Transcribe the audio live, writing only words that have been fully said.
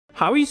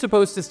How are you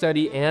supposed to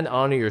study and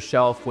honor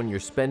yourself when you're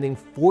spending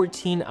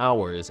 14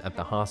 hours at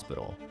the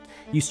hospital?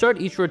 You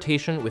start each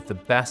rotation with the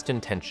best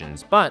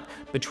intentions, but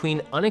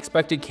between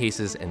unexpected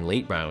cases and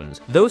late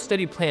rounds, those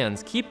study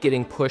plans keep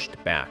getting pushed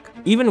back.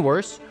 Even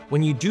worse,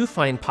 when you do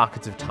find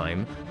pockets of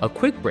time, a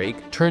quick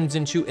break turns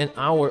into an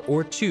hour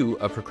or two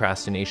of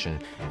procrastination,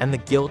 and the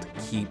guilt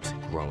keeps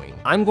growing.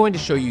 I'm going to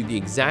show you the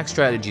exact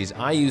strategies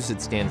I used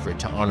at Stanford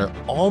to honor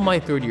all my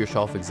third-year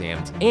shelf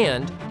exams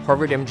and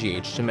Harvard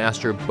MGH to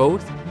master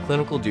both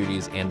clinical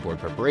duties and board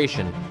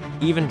preparation,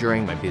 even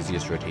during my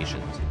busiest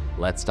rotations.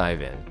 Let's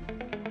dive in.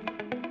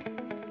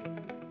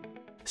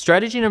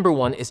 Strategy number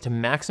 1 is to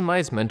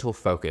maximize mental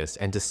focus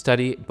and to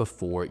study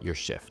before your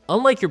shift.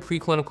 Unlike your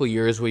preclinical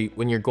years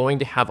when you're going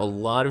to have a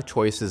lot of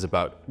choices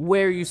about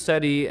where you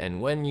study and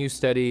when you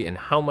study and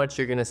how much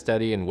you're gonna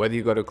study and whether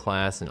you go to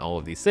class and all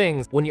of these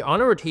things, when you're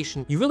on a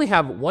rotation, you really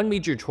have one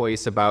major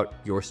choice about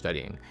your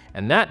studying.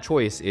 And that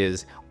choice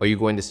is, are you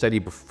going to study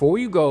before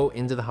you go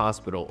into the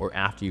hospital or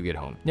after you get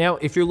home? Now,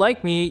 if you're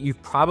like me,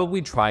 you've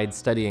probably tried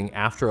studying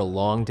after a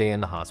long day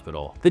in the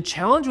hospital. The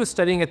challenge with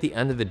studying at the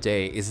end of the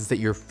day is that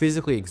you're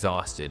physically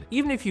exhausted.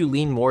 Even if you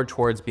lean more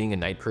towards being a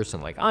night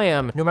person like I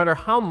am, no matter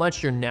how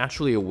much you're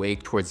naturally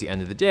awake towards the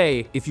end of the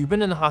day, if you've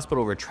been in the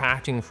hospital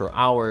retracting for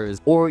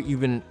hours, or you've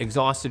been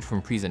exhausted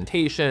from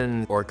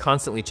presentations, or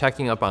constantly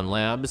checking up on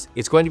labs,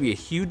 it's going to be a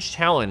huge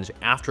challenge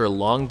after a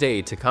long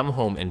day to come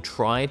home and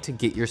try to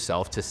get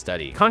yourself to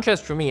study.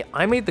 Contrast for me,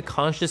 I made the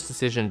conscious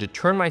decision to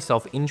turn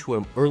myself into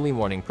an early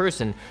morning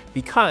person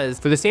because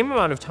for the same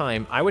amount of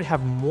time, I would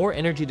have more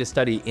energy to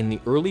study in the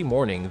early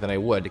morning than I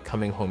would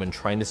coming home and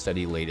trying to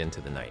study late into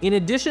the night. In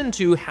addition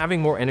to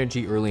having more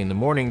energy early in the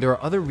morning, there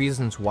are other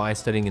reasons why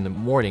studying in the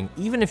morning,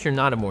 even if you're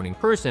not a morning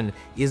person,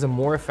 is a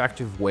more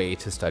effective way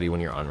to study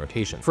when you're on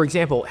rotation. For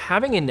example,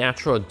 having a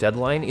natural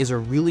deadline is a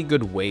really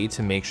good way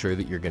to make sure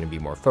that you're going to be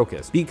more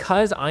focused.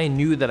 Because I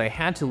knew that I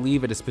had to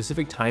leave at a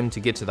specific time to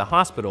get to the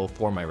hospital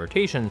for my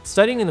rotation,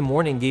 studying in the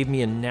morning gave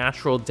me a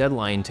natural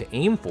deadline to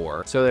aim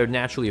for so that I would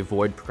naturally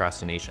avoid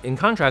procrastination. In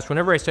contrast,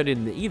 whenever I studied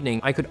in the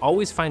evening, I could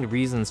always find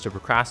reasons to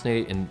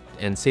procrastinate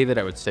and say that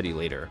I would study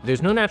later.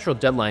 There's no natural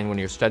deadline when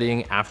you're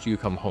studying after you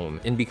come home,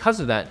 and because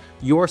of that,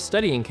 your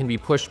studying can be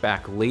pushed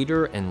back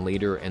later and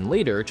later and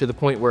later to the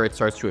point where it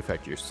starts to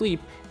affect your sleep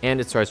and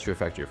it starts to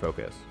affect your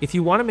focus. If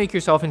you want to make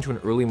yourself into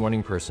an early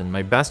morning person,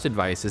 my best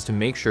advice is to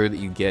make sure that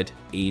you get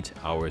 8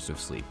 hours of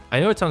sleep. I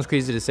know it sounds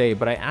crazy to say,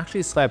 but I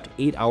actually slept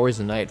 8 hours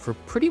a night for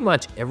pretty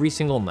much every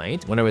single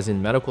night when I was in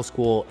medical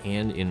school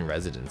and in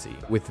residency,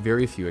 with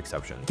very few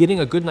exceptions. Getting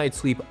a good night's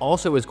sleep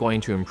also is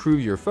going to improve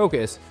your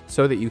focus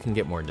so that you can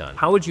get more done.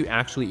 How would you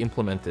actually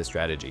implement this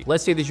strategy?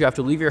 Let's say that you have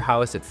to leave your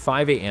house at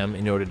 5 a.m.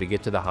 in order to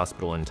get to the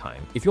hospital in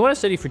time. If you want to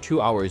study for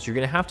 2 hours, you're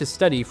going to have to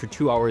study for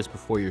 2 hours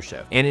before your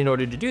shift. And in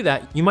order to do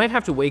that, you might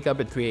have to wake up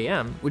at 3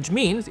 a.m., which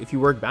means if you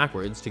work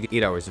backwards to get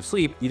 8 hours of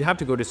sleep, you'd have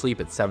to go to sleep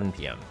at 7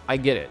 p.m. I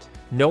get it.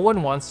 No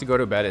one wants to go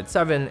to bed at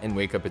 7 and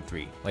wake up at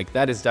 3. Like,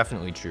 that is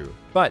definitely true.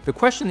 But the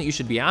question that you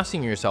should be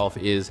asking yourself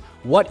is,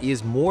 what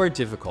is more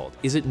difficult?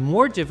 Is it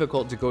more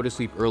difficult to go to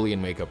sleep early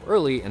and wake up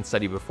early and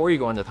study before you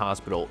go into the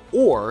hospital?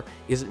 Or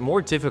is it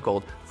more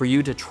difficult for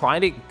you to try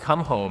to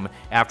come home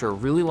after a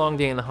really long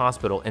day in the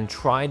hospital and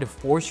try to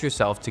force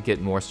yourself to get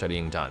more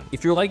studying done?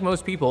 If you're like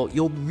most people,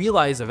 you'll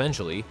realize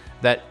eventually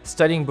that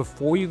studying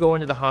before you go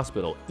into the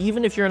hospital,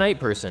 even if you're a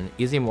night person,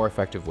 is a more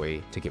effective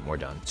way to get more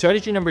done.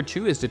 Strategy number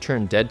 2 is to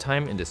turn dead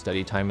time into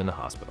study time in the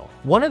hospital.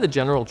 One of the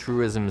general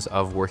truisms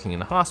of working in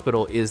the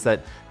hospital is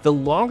that the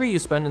longer you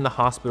spend in the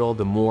hospital,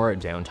 the more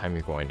downtime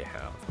you're going to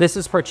have. This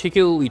is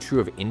particularly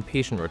true of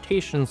inpatient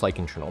rotations like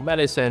internal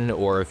medicine,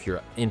 or if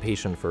you're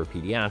inpatient for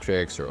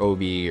pediatrics or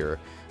OB or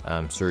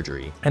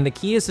surgery. And the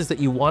key is that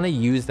you want to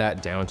use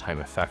that downtime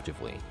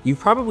effectively. You've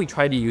probably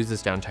tried to use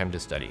this downtime to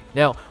study.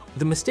 Now,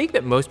 the mistake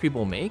that most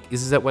people make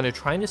is that when they're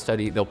trying to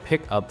study, they'll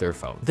pick up their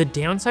phone. The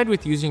downside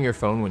with using your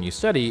phone when you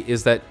study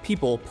is that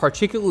people,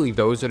 particularly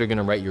those that are going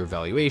to write your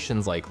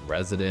evaluations like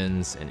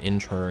residents and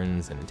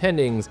interns and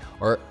attendings,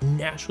 are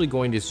naturally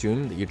going to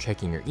assume that you're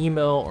checking your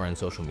email or on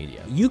social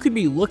media. You could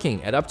be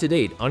looking at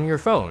UpToDate on your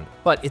phone,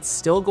 but it's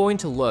still going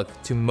to look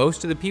to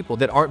most of the people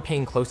that aren't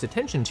paying close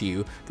attention to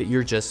you that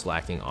you're just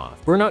slacking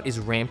off. Burnout is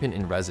rampant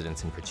in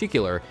residents in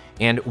particular,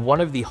 and one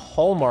of the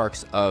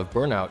hallmarks of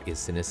burnout is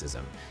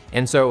cynicism.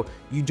 And so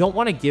you don't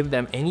want to give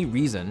them any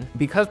reason,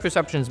 because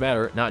perceptions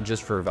matter not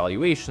just for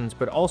evaluations,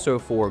 but also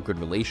for good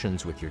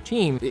relations with your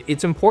team.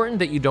 It's important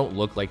that you don't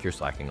look like you're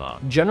slacking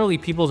off. Generally,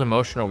 people's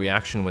emotional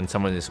reaction when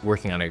someone is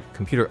working on a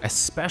computer,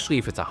 especially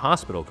if it's a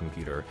hospital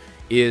computer,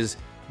 is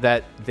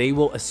that they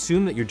will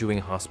assume that you're doing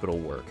hospital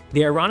work.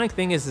 The ironic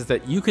thing is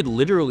that you could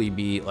literally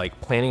be like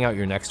planning out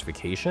your next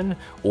vacation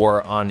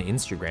or on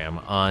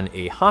Instagram on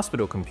a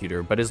hospital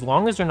computer, but as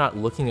long as they're not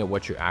looking at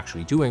what you're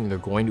actually doing, they're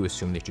going to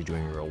assume that you're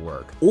doing real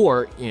work.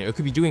 Or, it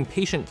could be doing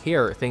patient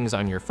care things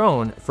on your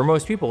phone. For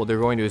most people, they're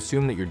going to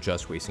assume that you're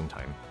just wasting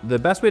time. The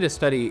best way to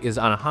study is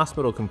on a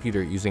hospital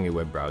computer using a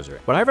web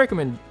browser. What I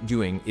recommend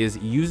doing is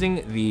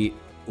using the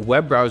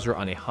web browser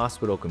on a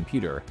hospital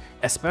computer,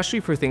 especially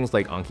for things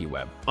like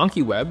AnkiWeb.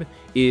 AnkiWeb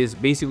is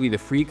basically the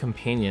free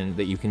companion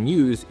that you can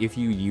use if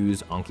you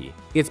use Anki.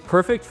 It's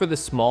perfect for the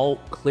small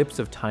clips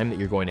of time that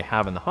you're going to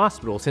have in the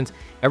hospital, since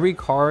every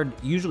card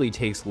usually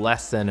takes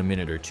less than a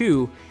minute or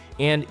two,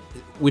 and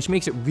which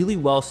makes it really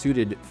well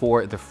suited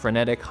for the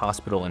frenetic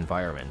hospital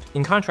environment.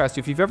 In contrast,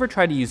 if you've ever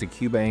tried to use a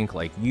QBank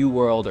like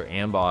UWorld or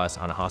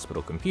Amboss on a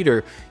hospital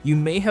computer, you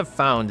may have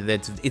found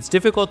that it's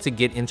difficult to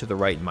get into the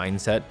right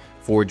mindset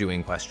for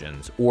doing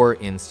questions or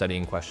in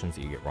studying questions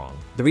that you get wrong.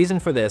 The reason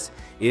for this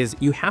is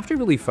you have to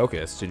really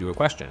focus to do a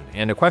question,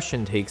 and a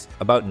question takes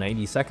about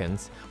 90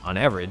 seconds on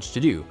average to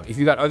do. If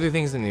you've got other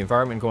things in the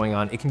environment going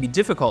on, it can be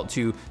difficult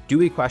to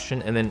do a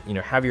question and then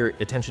have your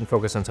attention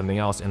focus on something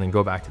else and then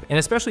go back to it. And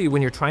especially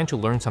when you're trying to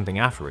learn something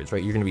afterwards,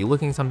 right? You're gonna be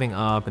looking something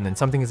up, and then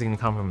something is gonna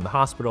come from the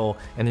hospital,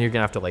 and then you're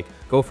gonna have to like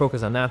go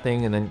focus on that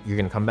thing, and then you're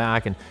gonna come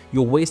back and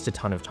you'll waste a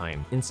ton of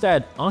time.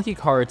 Instead, Anki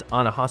cards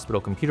on a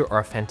hospital computer are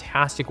a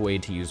fantastic way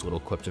to use little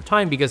clips of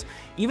time, because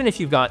even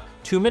if you've got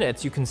 2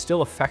 minutes, you can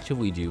still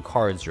effectively do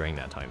cards during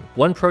that time.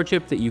 One pro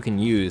tip that you can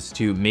use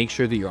to make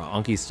sure that your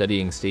Anki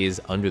studying stays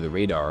under the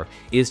radar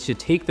is to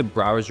take the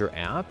browser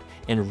app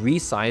and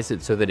resize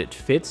it so that it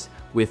fits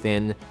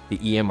within the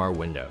EMR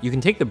window. You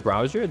can take the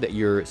browser that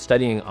you're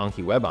studying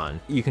AnkiWeb on,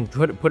 you can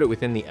put it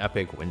within the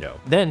Epic window.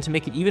 Then to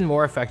make it even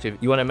more effective,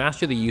 you wanna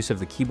master the use of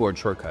the keyboard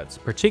shortcuts,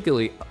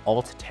 particularly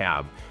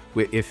Alt-Tab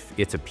if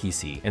it's a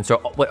PC. And so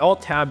what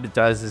Alt-Tab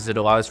does is it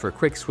allows for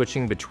quick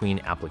switching between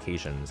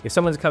applications. If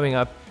someone's coming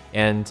up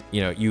and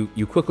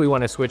you quickly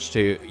want to switch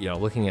to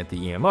looking at the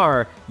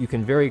EMR, you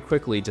can very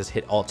quickly just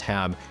hit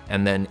Alt-Tab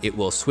and then it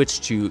will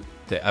switch to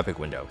the Epic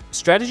window.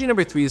 Strategy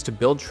number 3 is to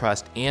build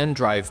trust and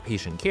drive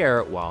patient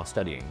care while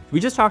studying. We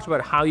just talked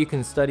about how you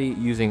can study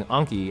using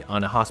Anki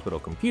on a hospital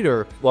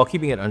computer while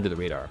keeping it under the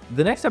radar.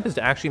 The next step is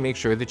to actually make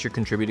sure that you're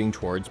contributing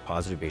towards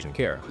positive patient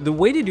care. The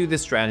way to do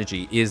this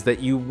strategy is that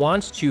you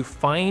want to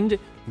find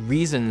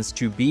reasons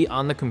to be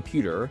on the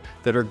computer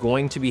that are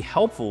going to be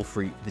helpful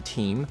for the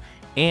team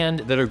and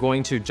that are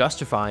going to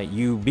justify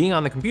you being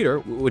on the computer,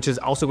 which is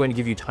also going to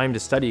give you time to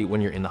study when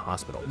you're in the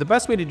hospital. The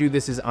best way to do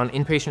this is on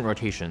inpatient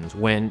rotations,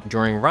 when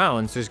during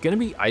rounds, there's gonna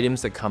be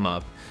items that come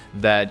up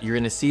that you're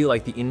gonna see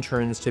like the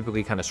interns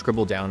typically kind of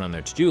scribble down on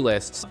their to-do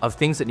lists of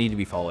things that need to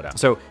be followed up.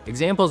 So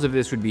examples of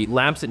this would be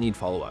labs that need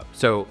follow-up.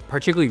 So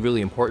particularly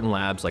really important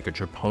labs like a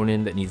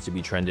troponin that needs to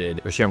be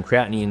trended, or serum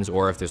creatinines,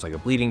 or if there's like a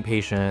bleeding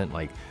patient,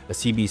 like a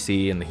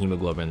CBC and the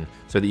hemoglobin,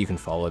 so that you can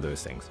follow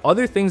those things.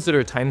 Other things that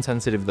are time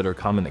sensitive that are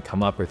common that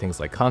come up are things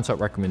like consult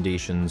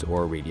recommendations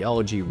or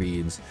radiology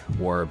reads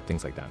or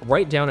things like that.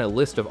 Write down a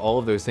list of all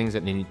of those things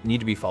that need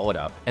to be followed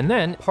up, and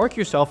then park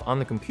yourself on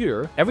the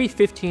computer every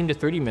 15 to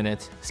 30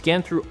 minutes,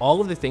 scan through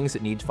all of the things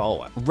that need to follow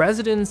up.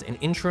 Residents and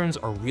interns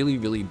are really,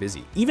 really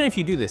busy. Even if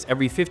you do this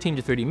every 15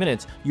 to 30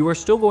 minutes, you are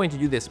still going to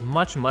do this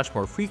much, much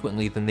more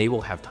frequently than they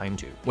will have time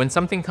to. When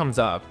something comes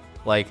up,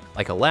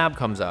 like a lab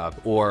comes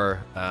up,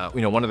 or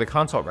one of the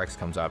consult recs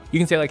comes up, you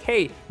can say like,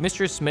 hey,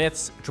 Mr.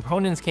 Smith's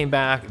troponins came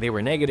back, they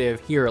were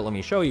negative, here, let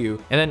me show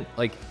you. And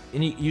then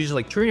you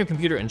just turn your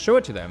computer and show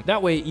it to them.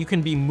 That way you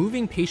can be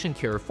moving patient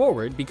care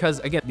forward, because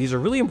again, these are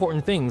really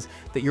important things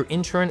that your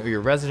intern or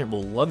your resident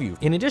will love you.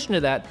 In addition to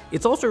that,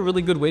 it's also a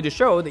really good way to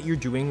show that you're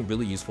doing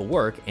really useful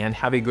work and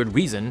have a good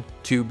reason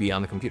to be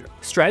on the computer.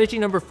 Strategy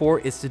number 4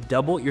 is to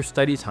double your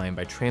study time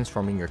by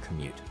transforming your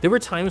commute. There were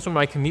times when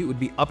my commute would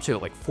be up to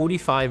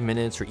 45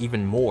 minutes or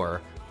even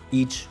more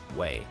each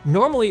way.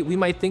 Normally, we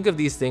might think of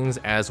these things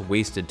as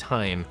wasted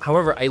time.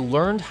 However, I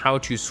learned how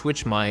to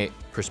switch my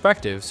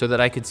perspective so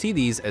that I could see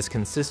these as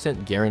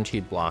consistent,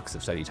 guaranteed blocks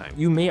of study time.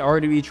 You may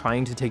already be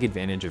trying to take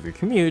advantage of your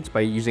commutes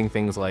by using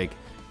things like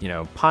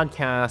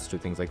podcasts or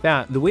things like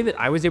that. The way that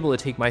I was able to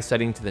take my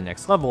studying to the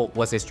next level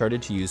was I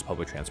started to use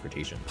public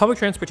transportation. Public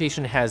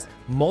transportation has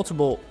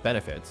multiple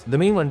benefits. The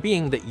main one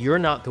being that you're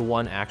not the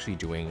one actually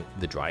doing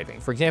the driving.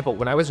 For example,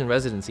 when I was in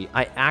residency,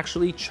 I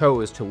actually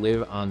chose to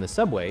live on the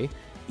subway,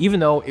 even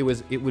though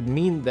it would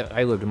mean that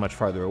I lived much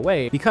farther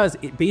away, because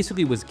it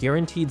basically was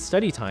guaranteed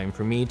study time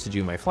for me to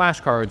do my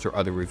flashcards or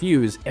other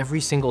reviews every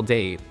single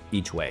day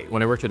each way.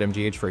 When I worked at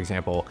MGH, for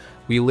example,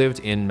 we lived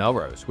in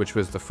Melrose, which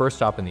was the first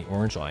stop in the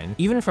Orange Line.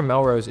 Even from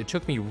Melrose, it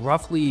took me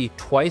roughly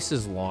twice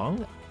as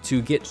long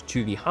to get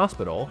to the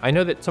hospital. I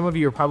know that some of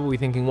you are probably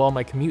thinking, well,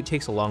 my commute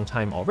takes a long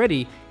time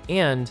already,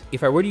 and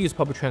if I were to use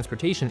public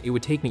transportation, it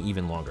would take me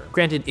even longer.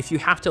 Granted, if you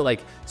have to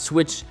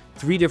switch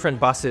 3 different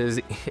buses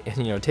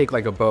and take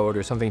a boat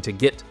or something to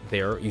get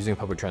there using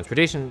public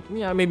transportation,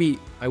 yeah, maybe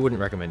I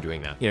wouldn't recommend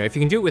doing that. If you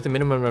can do it with a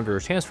minimum number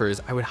of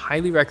transfers, I would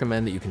highly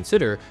recommend that you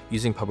consider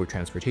using public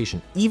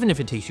transportation, even if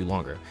it takes you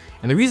longer.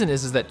 And the reason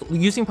is that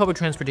using public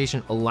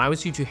transportation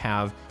allows you to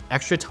have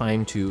extra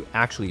time to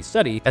actually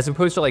study, as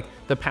opposed to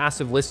the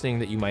passive listening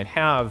that you might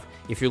have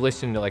if you're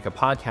listening to a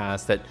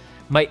podcast that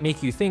might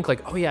make you think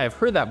oh yeah, I've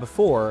heard that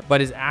before,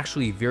 but is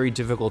actually very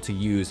difficult to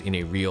use in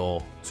a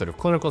real sort of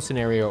clinical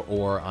scenario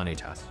or on a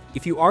test.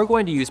 If you are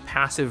going to use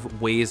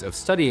passive ways of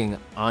studying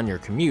on your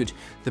commute,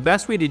 the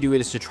best way to do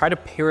it is to try to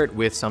pair it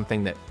with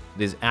something that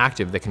that is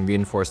active that can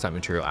reinforce that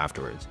material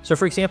afterwards. So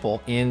for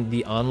example, in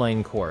the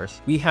online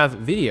course, we have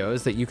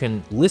videos that you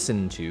can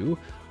listen to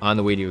on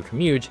the way to your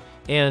commute,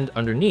 and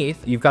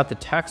underneath, you've got the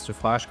text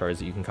of flashcards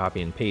that you can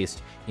copy and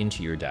paste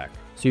into your deck.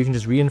 So you can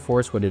just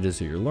reinforce what it is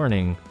that you're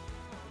learning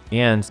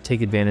and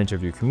take advantage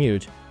of your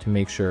commute to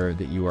make sure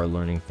that you are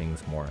learning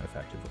things more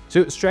effectively.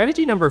 So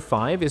strategy number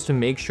 5 is to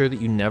make sure that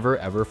you never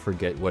ever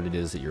forget what it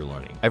is that you're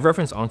learning. I've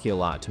referenced Anki a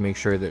lot to make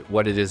sure that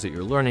what it is that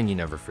you're learning, you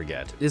never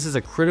forget. This is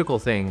a critical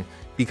thing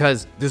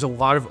because there's a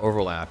lot of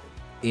overlap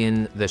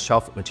in the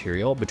shelf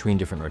material between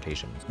different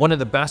rotations. One of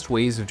the best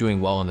ways of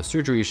doing well on the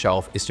surgery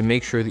shelf is to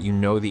make sure that you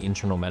know the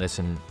internal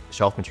medicine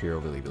shelf material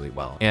really, really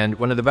well. And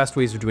one of the best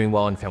ways of doing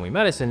well in family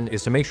medicine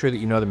is to make sure that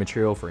you know the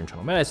material for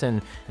internal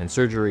medicine and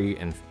surgery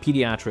and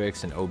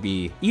pediatrics and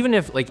OB. Even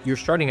if like you're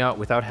starting out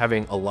without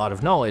having a lot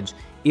of knowledge,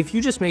 if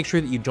you just make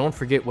sure that you don't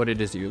forget what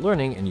it is that you're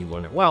learning and you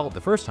learn it well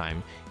the first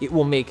time, it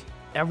will make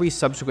every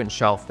subsequent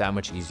shelf that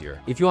much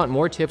easier. If you want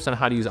more tips on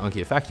how to use Anki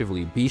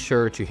effectively, be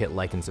sure to hit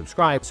like and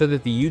subscribe so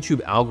that the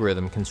YouTube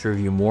algorithm can serve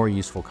you more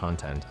useful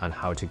content on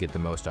how to get the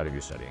most out of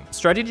your studying.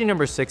 Strategy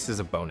number 6 is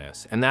a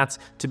bonus, and that's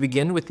to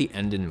begin with the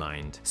end in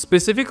mind.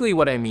 Specifically,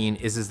 what I mean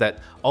is that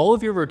all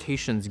of your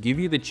rotations give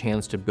you the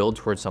chance to build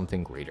towards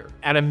something greater.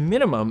 At a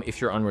minimum,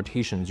 if you're on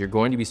rotations, you're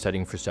going to be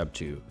studying for step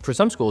 2. For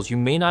some schools, you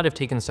may not have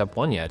taken step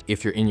 1 yet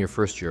if you're in your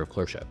first year of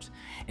clerkships.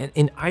 And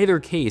in either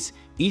case,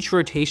 each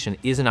rotation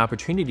is an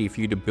opportunity for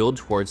you to build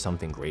towards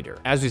something greater.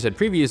 As we said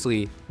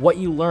previously, what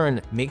you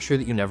learn, make sure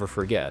that you never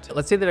forget.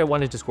 Let's say that I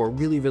wanted to score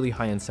really, really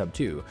high in step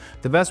 2.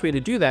 The best way to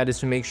do that is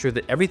to make sure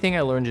that everything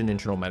I learned in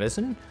internal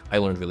medicine, I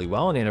learned really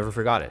well and I never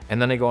forgot it.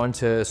 And then I go on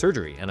to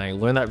surgery and I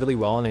learn that really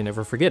well and I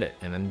never forget it.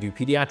 And then do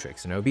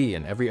pediatrics and OB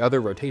and every other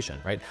rotation,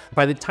 right?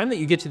 By the time that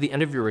you get to the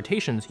end of your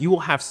rotations, you will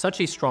have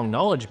such a strong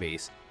knowledge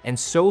base and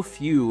so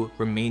few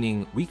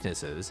remaining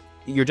weaknesses.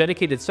 Your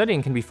dedicated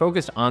studying can be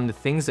focused on the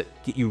things that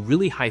get you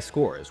really high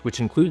scores, which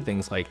include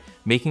things like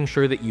making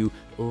sure that you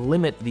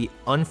limit the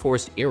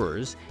unforced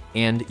errors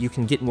and you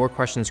can get more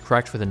questions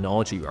correct for the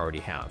knowledge that you already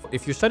have.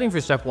 If you're studying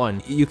for step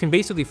 1, you can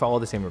basically follow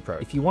the same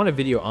approach. If you want a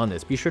video on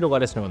this, be sure to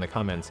let us know in the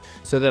comments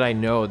so that I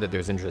know that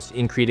there's interest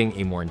in creating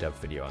a more in-depth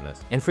video on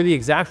this. And for the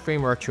exact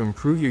framework to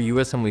improve your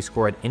USMLE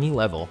score at any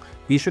level,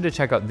 be sure to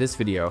check out this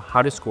video,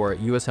 how to score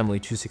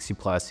USMLE 260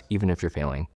 plus even if you're failing.